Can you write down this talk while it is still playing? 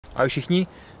Ahoj všichni,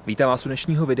 vítám vás u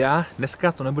dnešního videa.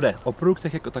 Dneska to nebude o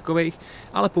produktech jako takových,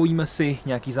 ale povíme si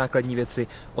nějaký základní věci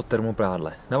o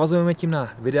termoprádle. Navazujeme tím na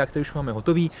videa, které už máme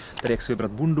hotový, tedy jak si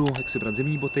vybrat bundu, jak si vybrat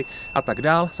zimní boty a tak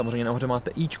dál. Samozřejmě nahoře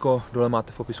máte ičko, dole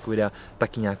máte v popisku videa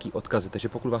taky nějaký odkazy, takže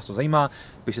pokud vás to zajímá,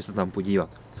 běžte se tam podívat.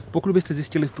 Pokud byste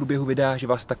zjistili v průběhu videa, že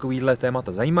vás takovýhle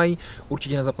témata zajímají,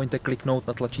 určitě nezapomeňte kliknout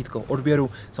na tlačítko odběru,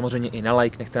 samozřejmě i na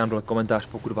like, nechte nám dole komentář,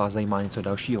 pokud vás zajímá něco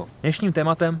dalšího. Dnešním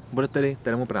tématem bude tedy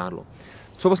termoprádlo.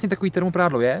 Co vlastně takový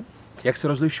termoprádlo je, jak se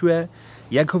rozlišuje,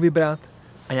 jak ho vybrat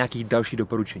a nějaký další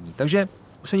doporučení. Takže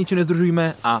už se ničím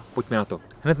nezdržujeme a pojďme na to.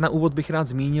 Hned na úvod bych rád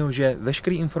zmínil, že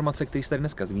veškeré informace, které tady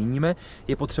dneska zmíníme,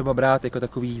 je potřeba brát jako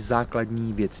takový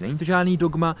základní věci. Není to žádný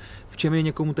dogma, v čem je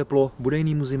někomu teplo, bude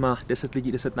jinému zima, 10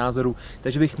 lidí, 10 názorů,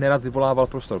 takže bych nerad vyvolával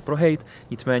prostor pro hejt,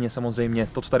 nicméně samozřejmě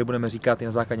to, co tady budeme říkat, je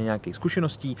na základě nějakých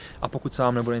zkušeností a pokud se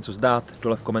vám nebude něco zdát,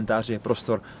 dole v komentáři je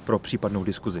prostor pro případnou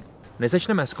diskuzi. Než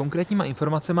začneme s konkrétníma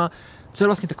informacemi, co je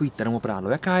vlastně takový termoprádlo,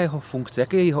 jaká je jeho funkce,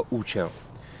 jaký je jeho účel.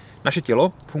 Naše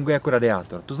tělo funguje jako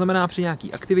radiátor, to znamená při nějaké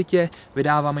aktivitě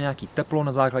vydáváme nějaké teplo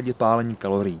na základě pálení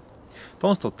kalorií.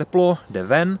 Tohle teplo jde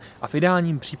ven a v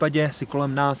ideálním případě si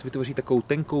kolem nás vytvoří takovou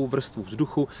tenkou vrstvu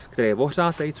vzduchu, který je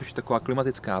ohřátej, což je taková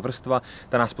klimatická vrstva,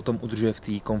 ta nás potom udržuje v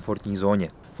té komfortní zóně.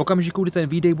 V okamžiku, kdy ten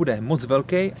výdej bude moc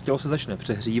velký a tělo se začne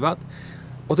přehřívat,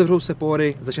 otevřou se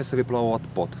pory, začne se vyplavovat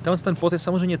pot. Ten pot je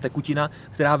samozřejmě tekutina,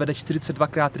 která vede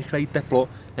 42krát rychleji teplo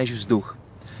než vzduch.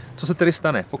 Co se tedy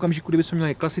stane? V okamžiku, kdybychom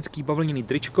měli klasický bavlněný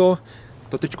tričko,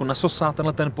 to tričko nasosá,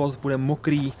 ten pot bude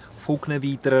mokrý, foukne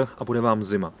vítr a bude vám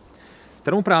zima.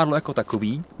 Termoprádlo jako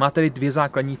takový má tedy dvě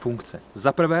základní funkce.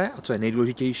 Za prvé, a co je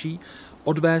nejdůležitější,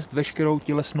 odvést veškerou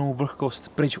tělesnou vlhkost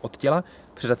pryč od těla,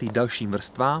 předat ji dalším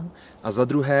vrstvám a za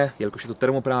druhé, jelikož je to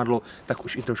termoprádlo, tak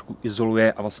už i trošku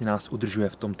izoluje a vlastně nás udržuje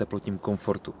v tom teplotním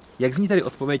komfortu. Jak zní tedy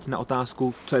odpověď na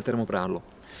otázku, co je termoprádlo?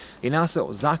 Jedná se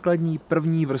o základní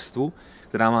první vrstvu,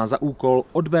 která má za úkol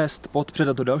odvést pot,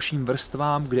 předat do dalším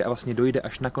vrstvám, kde vlastně dojde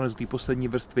až nakonec do té poslední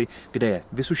vrstvy, kde je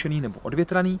vysušený nebo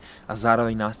odvětraný a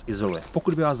zároveň nás izoluje.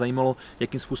 Pokud by vás zajímalo,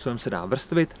 jakým způsobem se dá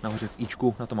vrstvit, nahoře v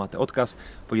ičku na to máte odkaz,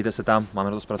 podívejte se tam, máme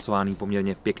na to zpracovaný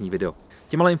poměrně pěkný video.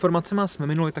 Těmhle informacemi jsme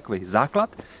minuli takový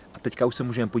základ a teďka už se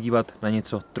můžeme podívat na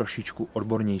něco trošičku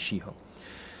odbornějšího.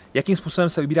 Jakým způsobem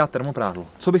se vybírá termoprádlo?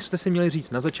 Co byste si měli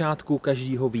říct na začátku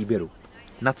každého výběru?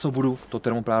 Na co budu to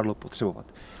termoprádlo potřebovat?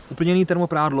 Úplně jiný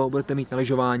termoprádlo budete mít na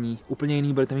lyžování, úplně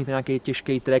jiný budete mít na nějaký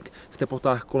těžký trek v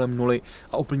teplotách kolem nuly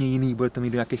a úplně jiný budete mít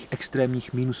do nějakých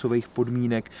extrémních mínusových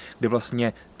podmínek, kde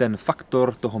vlastně ten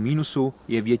faktor toho mínusu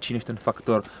je větší než ten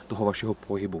faktor toho vašeho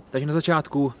pohybu. Takže na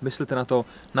začátku myslete na to,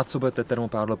 na co budete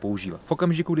termoprádlo používat. V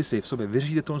okamžiku, kdy si v sobě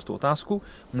vyřídíte tu otázku,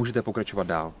 můžete pokračovat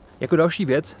dál. Jako další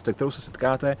věc, se kterou se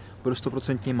setkáte, bude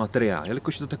 100% materiál,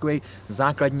 jelikož je to takový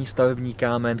základní stavební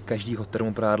kámen každého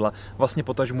termoprádla, vlastně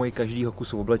potažmo i každého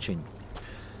kusu oblečení.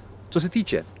 Co se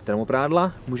týče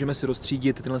termoprádla, můžeme si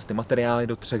rozstřídit tyhle materiály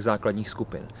do 3 základních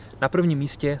skupin. Na prvním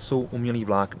místě jsou umělý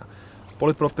vlákna.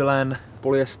 Polypropylen,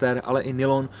 polyester, ale i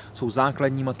nylon jsou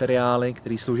základní materiály,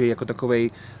 které slouží jako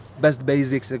takovej best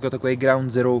basics, jako takový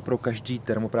ground zero pro každý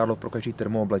termoprádlo, pro každý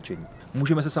termooblečení.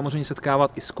 Můžeme se samozřejmě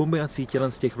setkávat i s kombinací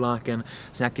z těch vláken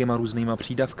s nějakýma různýma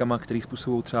přídavkama, které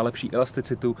způsobují třeba lepší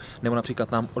elasticitu, nebo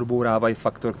například nám odbourávají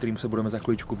faktor, kterým se budeme za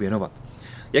chviličku věnovat.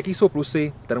 Jaký jsou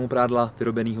plusy termoprádla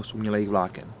vyrobeného z umělých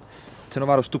vláken?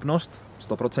 Cenová dostupnost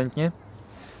 100%,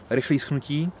 rychlý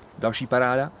schnutí, další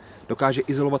paráda, dokáže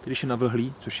izolovat, když je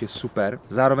navlhlý, což je super,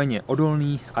 zároveň je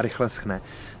odolný a rychle schne.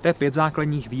 To je 5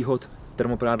 základních výhod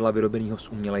termoprádla vyrobeného z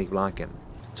umělých vláken.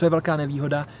 Co je velká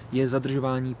nevýhoda, je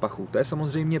zadržování pachu. To je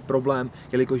samozřejmě problém,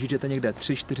 jelikož žijete někde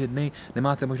 3-4 dny,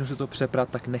 nemáte možnost se to přeprat,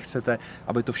 tak nechcete,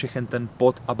 aby to všechen ten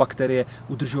pot a bakterie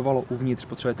udržovalo uvnitř,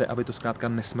 potřebujete, aby to zkrátka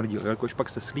nesmrdilo. Jelikož pak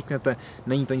se slíknete,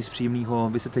 není to nic příjemného,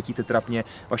 vy se cítíte trapně,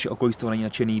 vaše okolí z toho není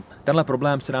nadšený. Tenhle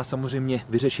problém se dá samozřejmě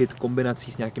vyřešit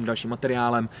kombinací s nějakým dalším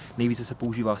materiálem. Nejvíce se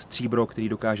používá stříbro, který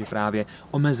dokáže právě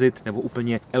omezit nebo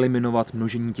úplně eliminovat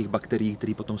množení těch bakterií,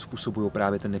 které potom způsobují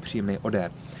právě ten nepříjemný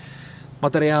odér.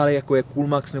 Materiály, jako je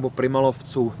Coolmax nebo Primaloft,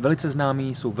 jsou velice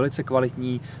známí, jsou velice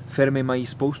kvalitní, firmy mají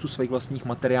spoustu svých vlastních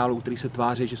materiálů, které se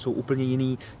tváří, že jsou úplně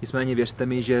jiný, nicméně věřte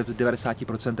mi, že v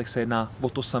 90% se jedná o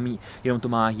to samý, jenom to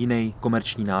má jiný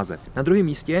komerční název. Na druhém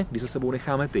místě, když za sebou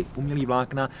necháme ty umělý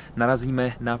vlákna,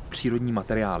 narazíme na přírodní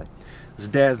materiály.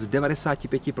 Zde z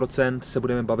 95% se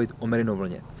budeme bavit o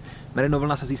merinovlně.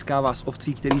 Merinovlna se získává z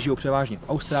ovcí, které žijou převážně v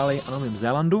Austrálii a Novém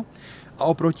Zélandu a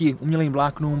oproti umělým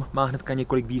vláknům má hnedka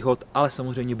několik výhod, ale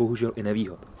samozřejmě bohužel i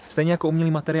nevýhod. Stejně jako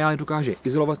umělý materiál dokáže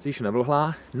izolovat, když je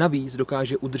navlhlá, navíc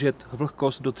dokáže udržet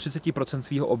vlhkost do 30%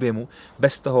 svého objemu,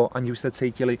 bez toho, aniž byste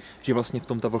cítili, že vlastně v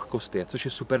tom ta vlhkost je, což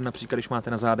je super například, když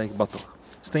máte na zádech batoh.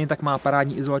 Stejně tak má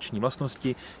parádní izolační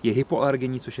vlastnosti, je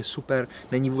hypoalergenní, což je super,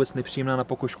 není vůbec nepříjemná na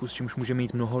pokožku, s čímž může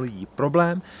mít mnoho lidí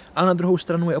problém, a na druhou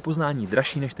stranu je o poznání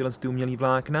dražší než tyhle umělý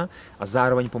vlákna a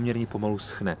zároveň poměrně pomalu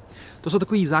schne. To jsou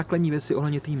takové základní věci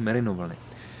ohledně té merinovlny.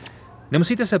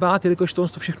 Nemusíte se bát, jelikož to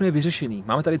všechno je vyřešený.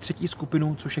 Máme tady třetí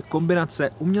skupinu, což je kombinace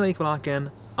umělých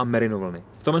vláken a merinovlny.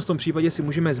 V tomhle případě si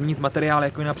můžeme zmínit materiály,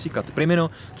 jako je například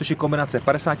Primino, což je kombinace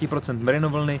 50%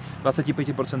 merinovlny,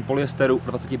 25% polyesteru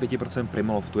a 25%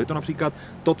 primoloftu. Je to například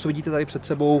to, co vidíte tady před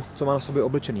sebou, co má na sobě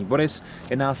oblečený Boris.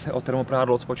 Jedná se o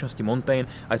termoprádlo od společnosti Montane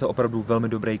a je to opravdu velmi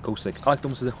dobrý kousek, ale k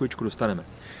tomu se za chvíličku dostaneme.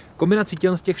 Kombinací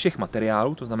z těch všech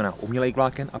materiálů, to znamená umělých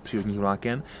vláken a přírodních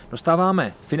vláken,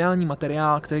 dostáváme finální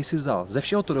materiál, který si vzal ze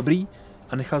všeho to dobrý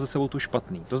a nechal za sebou tu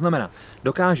špatný. To znamená,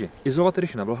 dokáže izolovat,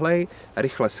 když je navlhlej,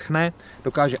 rychle schne,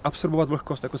 dokáže absorbovat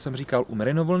vlhkost, jako jsem říkal, u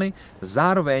merinovlny,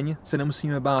 zároveň se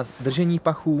nemusíme bát držení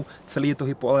pachů, celý je to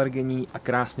hypoalergenní a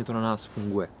krásně to na nás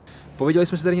funguje. Pověděli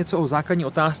jsme si tady něco o základní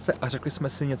otázce a řekli jsme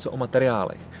si něco o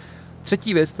materiálech.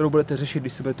 Třetí věc, kterou budete řešit,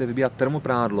 když si budete vybírat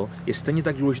termoprádlo, je stejně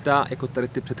tak důležitá jako tady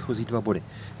ty předchozí dva body.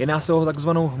 Jedná se o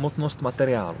takzvanou hmotnost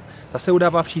materiálu. Ta se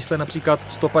udává v čísle například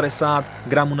 150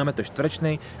 gramů na metr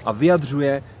čtverečný a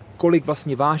vyjadřuje, kolik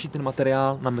vlastně váží ten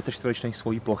materiál na metr čtverečný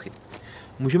svojí plochy.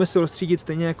 Můžeme si ho rozstřídit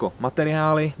stejně jako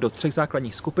materiály do 3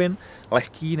 základních skupin,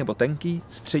 lehký nebo tenký,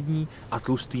 střední a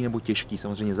tlustý nebo těžký,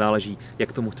 samozřejmě záleží,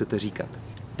 jak tomu chcete říkat.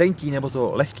 Tenký nebo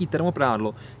to lehký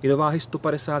termoprádlo je do váhy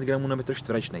 150 gramů na metr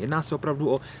čtverečný. Jedná se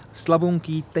opravdu o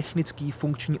slabonký, technický,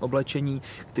 funkční oblečení,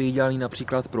 který je dělaný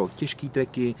například pro těžké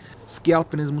treky, ski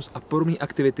alpinismus a podobné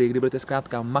aktivity, kdy budete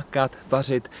zkrátka makat,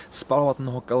 vařit, spalovat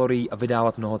mnoho kalorií a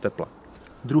vydávat mnoho tepla.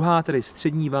 Druhá, tedy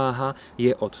střední váha,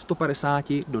 je od 150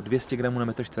 do 200 gramů na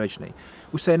metr čtverečný.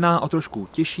 Už se jedná o trošku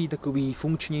těžší, takový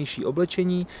funkčnější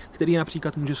oblečení, který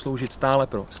například může sloužit stále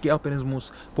pro ski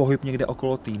alpinismus, pohyb někde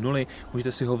okolo té nuly,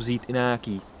 můžete si ho vzít i na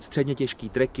nějaký středně těžký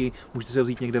treky, můžete si ho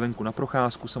vzít někde venku na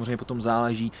procházku, samozřejmě potom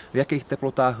záleží, v jakých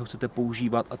teplotách ho chcete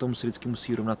používat a tomu si vždycky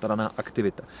musí rovnat ta daná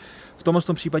aktivita. V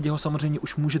tomto případě ho samozřejmě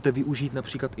už můžete využít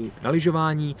například i na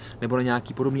lyžování nebo na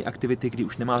nějaké podobné aktivity, kdy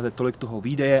už nemáte tolik toho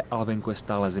výdeje, ale venku je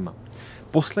stále zima.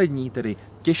 Poslední, tedy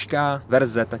těžká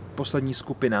verze, tak poslední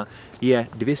skupina je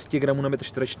 200 gramů na metr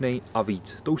čtverečný a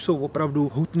víc. To už jsou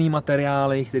opravdu hutné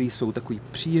materiály, které jsou takový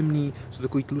příjemný, jsou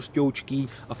takový tlusťoučký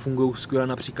a fungují skvěle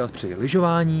například při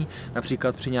lyžování,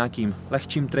 například při nějakým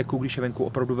lehčím treku, když je venku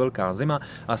opravdu velká zima,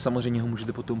 a samozřejmě ho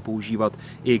můžete potom používat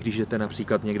i když jdete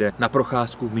například někde na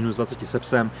procházku v minus 20 se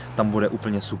psem, tam bude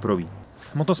úplně suprový.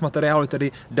 Hmotnost materiálu je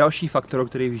tedy další faktor,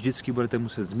 který vždycky budete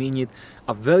muset zmínit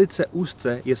a velice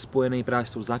úzce je spojený právě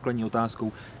s tou základní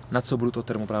otázkou, na co budu to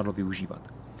termoprádlo využívat.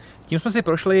 Tím jsme si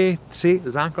prošli 3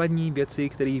 základní věci,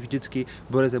 které vždycky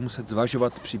budete muset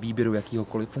zvažovat při výběru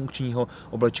jakéhokoliv funkčního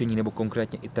oblečení nebo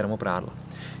konkrétně i termoprádla.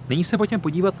 Nyní se pojďme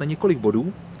podívat na několik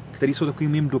bodů, které jsou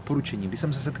takovým mým doporučením. Když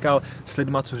jsem se setkal s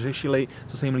lidmi, co řešili,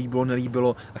 co se jim líbilo,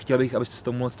 nelíbilo, a chtěl bych, abyste se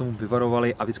tomu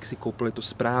vyvarovali a vždycky si koupili to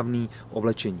správné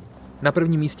oblečení. Na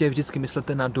prvním místě vždycky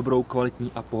myslete na dobrou,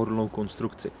 kvalitní a pohodlnou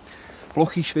konstrukci.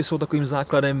 Plochý švy jsou takovým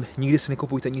základem, nikdy si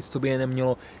nekupujte nic, co by je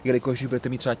nemělo, jelikož budete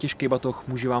mít třeba těžký batoh,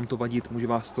 může vám to vadit, může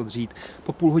vás to dřít.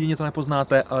 Po půl hodině to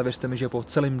nepoznáte, ale věřte mi, že po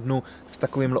celém dnu v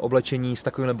takovémhle oblečení, s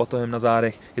takovýmhle batohem na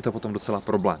zádech je to potom docela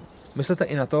problém. Myslete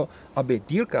i na to, aby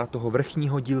dílka toho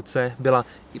vrchního dílce byla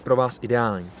i pro vás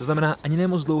ideální. To znamená ani ne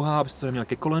moc dlouhá, abyste to neměl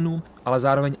ke kolenům, ale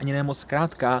zároveň ani ne moc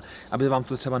krátká, aby vám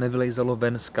to třeba nevylejzalo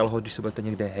ven z kalhot, když se budete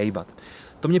někde hejbat.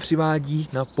 To mě přivádí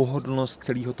na pohodlnost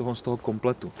celého z toho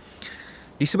kompletu.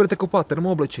 Když si budete kupovat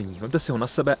termooblečení, vemte si ho na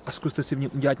sebe a zkuste si v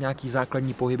něm udělat nějaký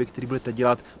základní pohyby, který budete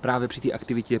dělat právě při té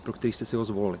aktivitě, pro který jste si ho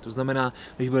zvolili. To znamená,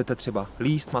 když budete třeba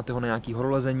líst, máte ho na nějaký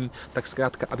horolezení, tak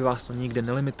zkrátka, aby vás to nikde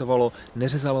nelimitovalo,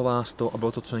 neřezalo vás to a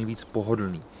bylo to co nejvíc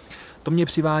pohodlný. To mě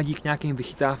přivádí k nějakým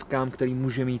vychytávkám, který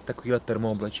může mít takovýhle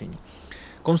termooblečení.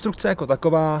 Konstrukce jako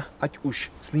taková, ať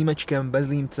už s límečkem, bez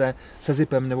límce, se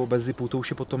zipem nebo bez zipu, to už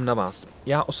je potom na vás.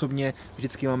 Já osobně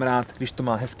vždycky mám rád, když to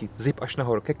má hezky zip až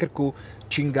nahor ke krku,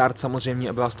 chin guard samozřejmě,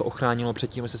 aby vás to ochránilo před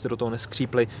tím, abyste se do toho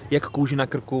neskřípli jak kůži na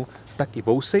krku, tak i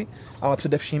vousy, ale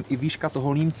především i výška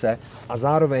toho límce a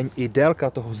zároveň i délka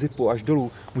toho zipu až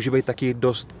dolů může být taky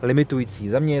dost limitující.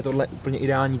 Za mě je tohle úplně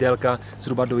ideální délka,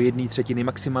 zhruba do 1/3,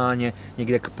 maximálně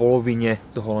někde k polovině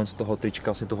z toho trička,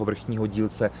 vlastně toho vrchního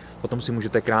dílce. Potom si můžete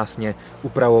můžete krásně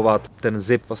upravovat ten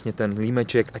zip, vlastně ten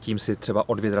límeček a tím si třeba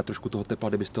odvětrat trošku toho tepla,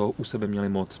 kdybyste toho u sebe měli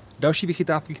moc. Další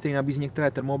vychytávky, které nabízí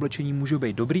některé termooblečení, můžou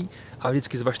být dobrý a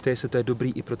vždycky zvažte, jestli to je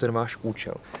dobrý i pro ten váš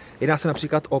účel. Jedná se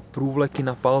například o průvleky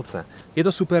na palce. Je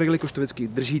to super, jelikož to vždycky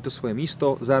drží to svoje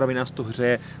místo, zároveň nás to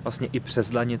hřeje vlastně i přes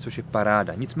dlaně, což je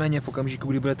paráda. Nicméně v okamžiku,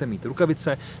 kdy budete mít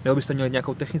rukavice, nebo byste měli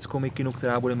nějakou technickou mikinu,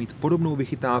 která bude mít podobnou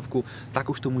vychytávku, tak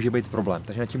už to může být problém.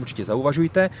 Takže nad tím určitě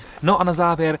zauvažujte. No a na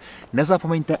závěr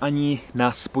nezapomeňte ani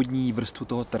na spodní vrstvu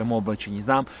toho termooblečení.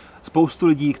 Znám spoustu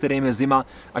lidí, kterým je zima,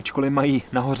 ačkoliv mají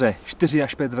nahoře 4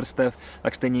 až 5 vrstev,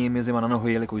 tak stejně jim je zima na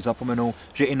nohy, jelikož zapomenou,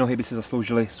 že i nohy by si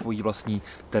zasloužily svoji vlastní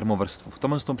termovrstvu. V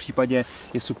tomto případě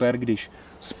je super, když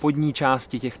spodní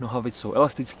části těch nohavic jsou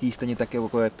elastický, stejně tak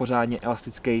jako je pořádně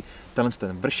elastický ten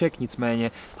vršek,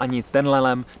 nicméně ani tenhle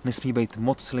lem nesmí být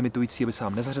moc limitující, aby se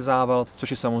vám nezařezával,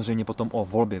 což je samozřejmě potom o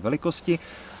volbě velikosti.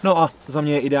 No a za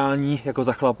mě je ideální jako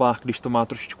za chlapa, když to má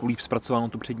trošičku líp zpracovanou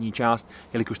tu přední část,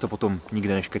 jelikož to potom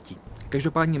nikde neškrtí.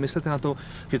 Každopádně myslete na to,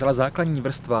 že ta základní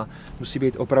vrstva musí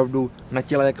být opravdu na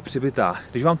těle jak přibitá.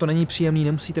 Když vám to není příjemný,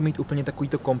 nemusíte mít úplně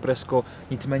takovýto kompresko,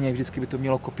 nicméně vždycky by to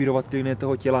mělo kopírovat ty linie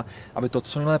toho těla, aby to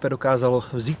co nejlépe dokázalo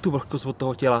vzít tu vlhkost od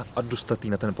toho těla a dostat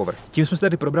ji na ten povrch. Tím jsme si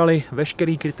tady probrali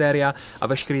veškerý kritéria a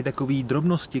veškeré takové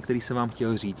drobnosti, které jsem vám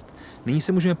chtěl říct. Nyní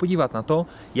se můžeme podívat na to,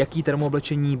 jaký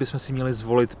termooblečení bychom si měli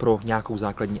zvolit pro nějakou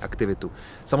základní aktivitu.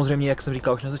 Samozřejmě, jak jsem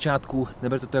říkal už na začátku,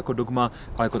 neberte to jako dogma,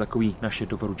 ale jako takový naše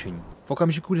doporučení. V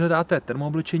okamžiku, kdy hledáte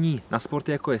termooblečení na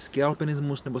sporty, jako je ski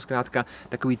alpinismus nebo zkrátka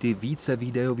takový ty více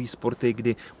výdejový sporty,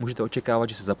 kdy můžete očekávat,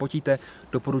 že se zapotíte,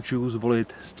 doporučuji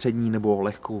zvolit střední nebo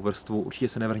lehkou vrstvu. Určitě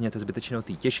se nevrhněte zbytečně do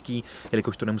té těžký,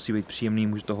 jelikož to nemusí být příjemný,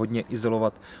 může to hodně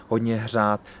izolovat, hodně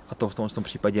hřát a to v tom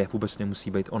případě vůbec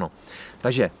nemusí být ono.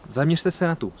 Takže zaměřte se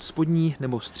na tu spodní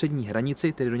nebo střední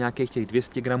hranici, tedy do nějakých těch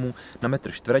 200 gramů na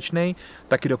metr čtverečný.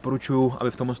 Taky doporučuji,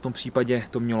 aby v tom případě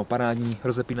to mělo parádní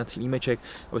rozepínací límeček,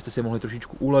 abyste si mohli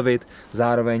trošičku ulevit,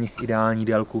 zároveň ideální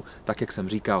délku, tak jak jsem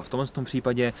říkal. V tom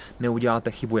případě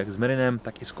neuděláte chybu jak s merinem,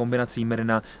 tak i s kombinací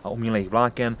merina a umělých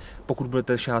vláken. Pokud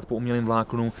budete šát po umělém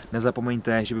vláknu,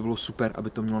 nezapomeňte, že by bylo super, aby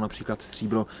to mělo například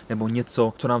stříbro nebo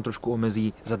něco, co nám trošku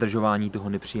omezí zadržování toho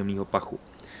nepříjemného pachu.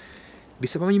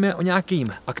 Když se bavíme o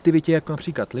nějakým aktivitě, jako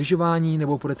například lyžování,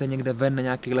 nebo půjdete někde ven na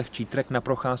nějaký lehčí trek na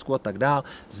procházku a tak dál,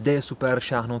 zde je super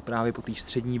šáhnout právě po té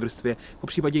střední vrstvě. Po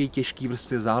případě i těžké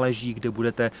vrstvě záleží, kde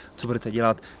budete, co budete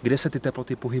dělat, kde se ty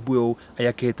teploty pohybujou a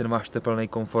jaký je ten váš tepelný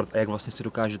komfort a jak vlastně si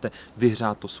dokážete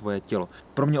vyhřát to svoje tělo.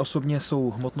 Pro mě osobně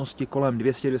jsou hmotnosti kolem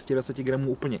 200-220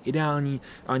 gramů úplně ideální,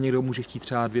 a někdo může chtít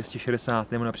třeba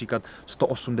 260 nebo například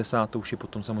 180, to už je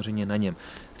potom samozřejmě na něm.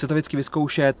 Chce to vždycky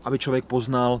vyzkoušet, aby člověk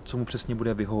poznal, co mu přesně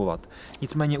bude vyhovovat.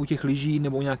 Nicméně u těch lyží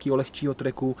nebo u nějakého lehčího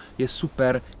treku je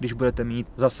super, když budete mít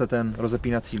zase ten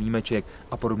rozepínací límeček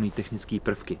a podobné technické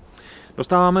prvky.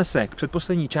 Dostáváme se k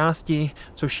předposlední části,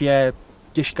 což je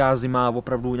těžká zima,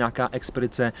 opravdu nějaká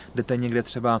expedice, jdete někde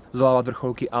třeba zdolávat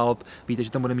vrcholky Alp, víte,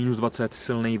 že tam bude -20,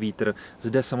 silný vítr.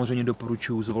 Zde samozřejmě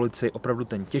doporučuji zvolit si opravdu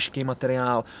ten těžký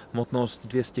materiál, hmotnost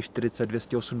 240,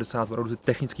 280, opravdu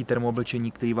technický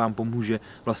termooblečení, který vám pomůže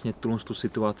vlastně tu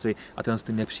situaci a ten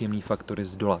nepříjemný faktory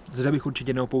zdolat. Zde bych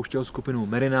určitě neopouštěl skupinu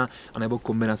merina anebo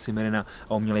kombinaci merina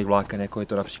a umělých vláken, jako je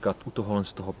to například u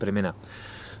z toho Primina.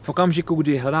 V okamžiku,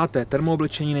 kdy hledáte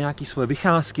termooblečení na nějaké svoje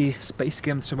vycházky s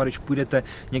pejskem, třeba když půjdete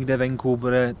někde venku,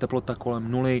 bude teplota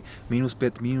kolem 0,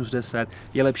 -5, -10,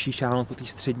 je lepší šáhnout po té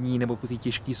střední nebo po té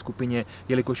těžké skupině,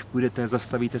 jelikož půjdete,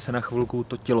 zastavíte se na chvilku,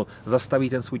 to tělo zastaví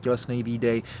ten svůj tělesný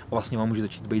výdej a vlastně vám může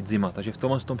začít být zima. Takže v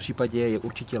tom případě je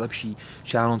určitě lepší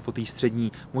šáhnout po té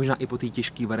střední, možná i po té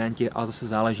těžké variantě, ale zase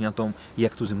záleží na tom,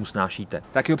 jak tu zimu snášíte.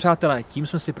 Tak jo, přátelé, tím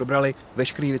jsme si probrali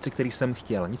veškeré věci, které jsem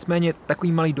chtěl. Nicméně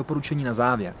takový malý doporučení na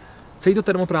závěr. Celé to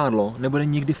termoprádlo nebude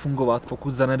nikdy fungovat,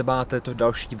 pokud zanedbáte to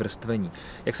další vrstvení.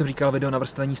 Jak jsem říkal, video na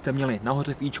vrstvení jste měli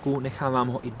nahoře v íčku, nechávám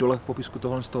ho i dole v popisku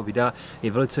tohoto z toho videa.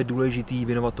 Je velice důležitý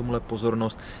věnovat tomuhle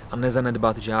pozornost a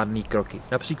nezanedbat žádný kroky.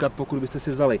 Například pokud byste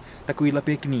si vzali takovýhle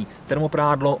pěkný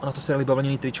termoprádlo a na to si dali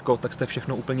bavlněný tričko, tak jste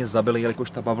všechno úplně zabili,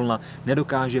 jelikož ta bavlna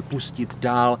nedokáže pustit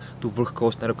dál tu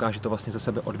vlhkost, nedokáže to vlastně ze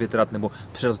sebe odvětrat nebo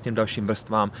předat těm dalším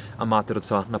vrstvám a máte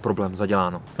docela na problém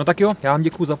zaděláno. No tak jo, já vám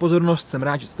děkuji za pozornost, jsem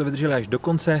rád, že jste to vydrželi až do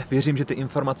konce. Věřím, že ty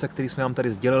informace, které jsme vám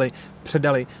tady sdělili,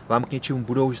 předali, vám k něčemu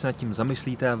budou, že se nad tím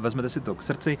zamyslíte a vezmete si to k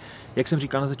srdci. Jak jsem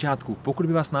říkal na začátku, pokud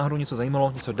by vás náhodou něco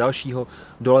zajímalo, něco dalšího,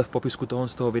 dole v popisku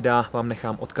z toho videa vám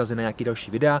nechám odkazy na nějaký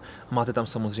další videa a máte tam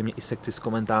samozřejmě i sekci s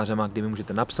komentářema, kde mi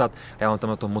můžete napsat a já vám tam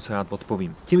na to moc rád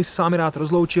odpovím. Tím bych se s vámi rád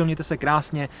rozloučil, mějte se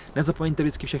krásně, nezapomeňte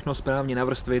vždycky všechno správně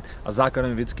navrstvit a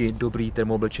základem je vždycky dobrý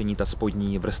termooblečení, ta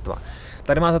spodní vrstva.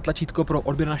 Tady máte tlačítko pro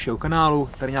odběr našeho kanálu,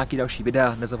 tady nějaký další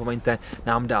videa, nezapomeňte nezapomeňte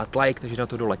nám dát like, takže na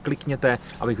to dole klikněte,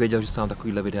 abych věděl, že se vám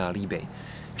takovýhle videa líbí.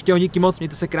 Ještě díky moc,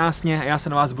 mějte se krásně a já se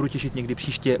na vás budu těšit někdy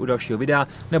příště u dalšího videa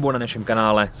nebo na našem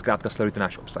kanále, zkrátka sledujte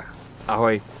náš obsah.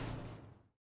 Ahoj!